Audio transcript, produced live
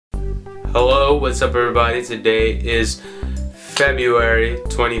Hello, what's up everybody? Today is February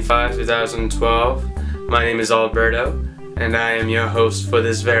 25, 2012. My name is Alberto, and I am your host for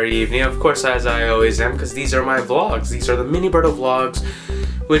this very evening. Of course, as I always am, because these are my vlogs. These are the Mini Berto vlogs,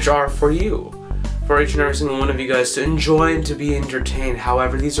 which are for you. For each and every single one of you guys to enjoy and to be entertained.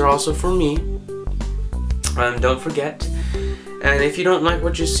 However, these are also for me. Don't forget. And if you don't like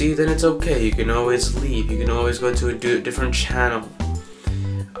what you see, then it's okay. You can always leave. You can always go to a different channel.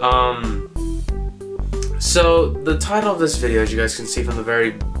 So the title of this video, as you guys can see from the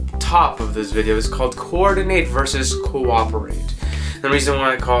very top of this video, is called Coordinate versus Cooperate. The reason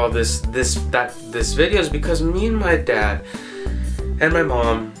why I call this video is because me and my dad and my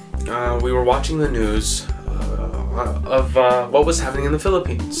mom, we were watching the news of what was happening in the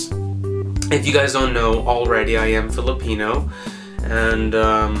Philippines. If you guys don't know already, I am Filipino, and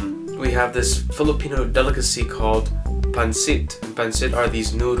we have this Filipino delicacy called pancit. And pancit are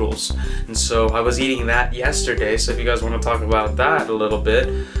these noodles, and so I was eating that yesterday. So if you guys want to talk about that a little bit,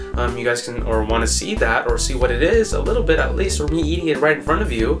 you guys can, or want to see that, or see what it is a little bit at least, or me eating it right in front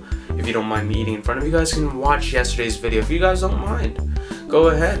of you. If you don't mind me eating in front of you, guys can watch yesterday's video. If you guys don't mind, go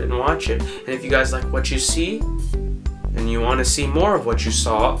ahead and watch it. And if you guys like what you see, and you want to see more of what you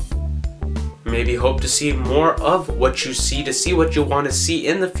saw, maybe hope to see more of what you see, to see what you want to see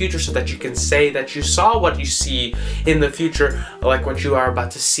in the future, so that you can say that you saw what you see in the future, like what you are about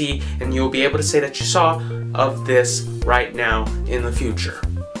to see, and you'll be able to say that you saw of this right now in the future,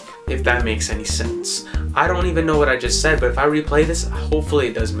 if that makes any sense. I don't even know what I just said, but if I replay this, hopefully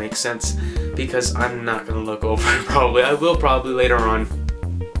it does make sense, because I'm not gonna look over it probably. I will probably later on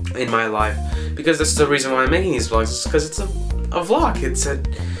in my life, because that's the reason why I'm making these vlogs, is because it's a vlog.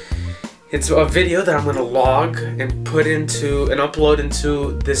 It's a video that I'm gonna log and put into and upload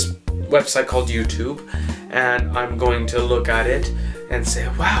into this website called YouTube, and I'm going to look at it and say,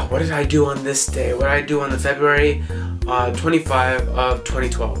 wow, what did I do on this day? What did I do on the February 25 of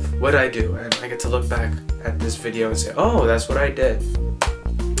 2012? What did I do? And I get to look back at this video and say, oh, that's what I did.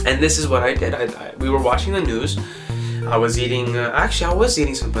 And this is what I did. We were watching the news. I was eating, actually I was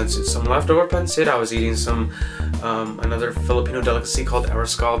eating some pancit, some leftover pancit. I was eating some, another Filipino delicacy called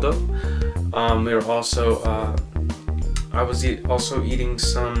arroz caldo. We were also, I was also eating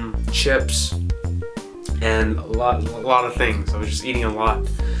some chips and a lot of things. I was just eating a lot.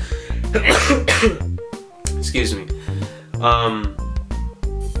 Excuse me.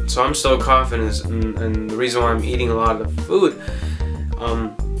 So I'm still coughing, and the reason why I'm eating a lot of the food,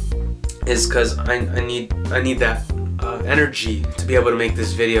 is because I need that energy to be able to make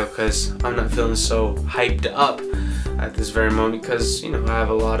this video, because I'm not feeling so hyped up at this very moment, because, you know, I have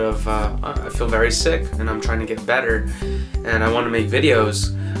a lot of I feel very sick and I'm trying to get better, and I want to make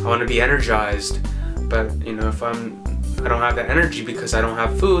videos. I want to be energized, but you know, if I don't have that energy because I don't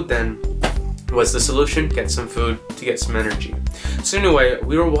have food, then what's the solution? Get some food to get some energy. So anyway,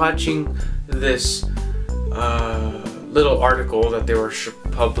 we were watching this little article that they were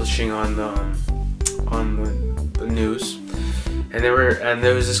publishing on the news, and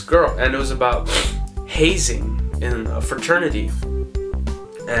there was this girl, and it was about hazing in a fraternity,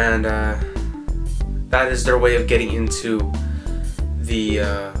 and that is their way of getting into the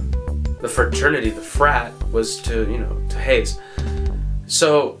fraternity. The frat was to, you know, to haze.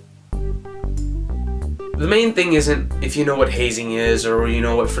 So the main thing isn't if you know what hazing is or you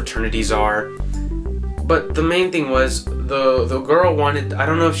know what fraternities are, but the main thing was the girl wanted, I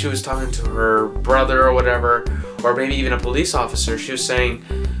don't know if she was talking to her brother or whatever, or maybe even a police officer. She was saying,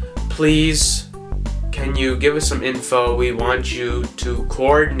 please, can you give us some info? We want you to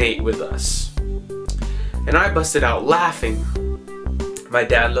coordinate with us. And I busted out laughing. My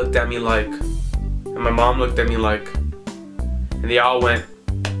dad looked at me like, and my mom looked at me like, and they all went,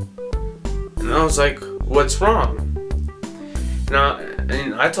 and I was like, what's wrong?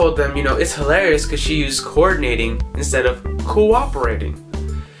 And I told them, you know, it's hilarious because she used coordinating instead of cooperating.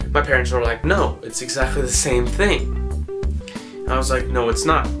 My parents were like, no, it's exactly the same thing. And I was like, no, it's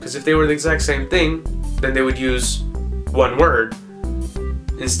not, because if they were the exact same thing, then they would use one word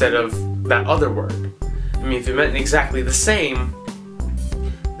instead of that other word. I mean, if it meant exactly the same,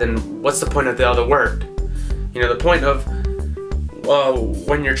 then what's the point of the other word? You know, the point of,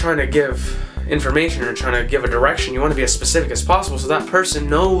 when you're trying to give information or trying to give a direction, you want to be as specific as possible so that person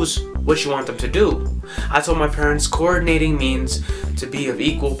knows what you want them to do. I told my parents coordinating means to be of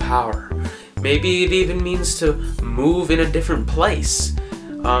equal power. Maybe it even means to move in a different place,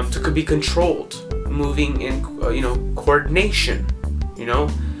 to be controlled, moving in, you know, coordination, you know,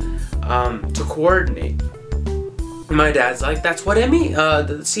 to coordinate. My dad's like, that's what I mean.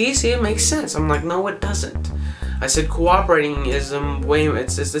 See, it makes sense. I'm like, no, it doesn't. I said cooperating is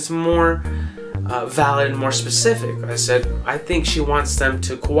it's more valid and more specific. I said I think she wants them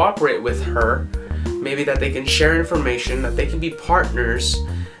to cooperate with her, maybe that they can share information, that they can be partners,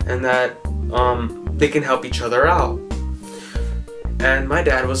 and that they can help each other out. And my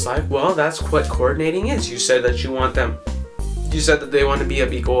dad was like, well, that's what coordinating is. You said that you said that they want to be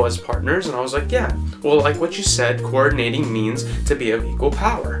of equal as partners, and I was like, yeah. Well, like what you said, coordinating means to be of equal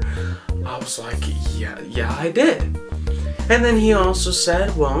power. I was like, yeah, I did. And then he also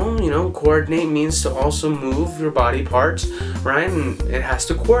said, well, you know, coordinate means to also move your body parts, right? And it has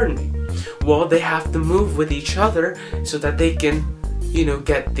to coordinate. Well, they have to move with each other so that they can, you know,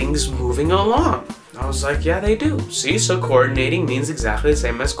 get things moving along. I was like, yeah, they do. See, so coordinating means exactly the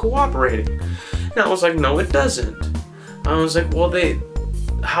same as cooperating. And I was like, no, it doesn't. I was like, well,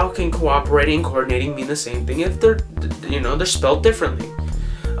 how can cooperating and coordinating mean the same thing if they're, you know, they're spelled differently?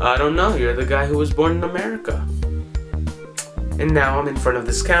 I don't know. You're the guy who was born in America. And now I'm in front of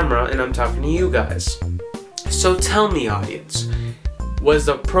this camera and I'm talking to you guys. So tell me, audience, was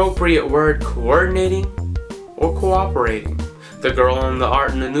the appropriate word coordinating or cooperating? The girl in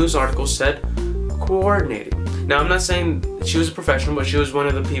the news article said coordinating. Now, I'm not saying she was a professional, but she was one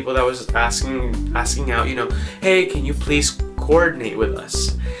of the people that was asking out, you know, hey, can you please coordinate with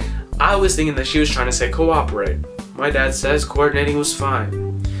us? I was thinking that she was trying to say cooperate. My dad says coordinating was fine.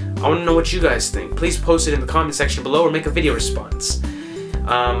 I want to know what you guys think. Please post it in the comment section below or make a video response.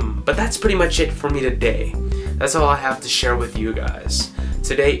 But that's pretty much it for me today. That's all I have to share with you guys.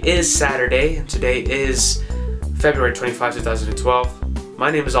 Today is Saturday, and today is February 25, 2012. My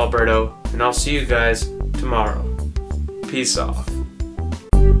name is Alberto, and I'll see you guys tomorrow. Peace off.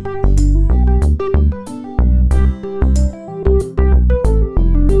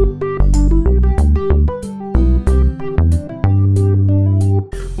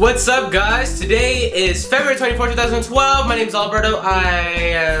 What's up, guys? Today is February 24, 2012. My name is Alberto.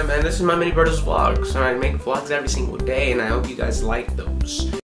 And this is my Mini Berto's vlogs. So I make vlogs every single day, and I hope you guys like those.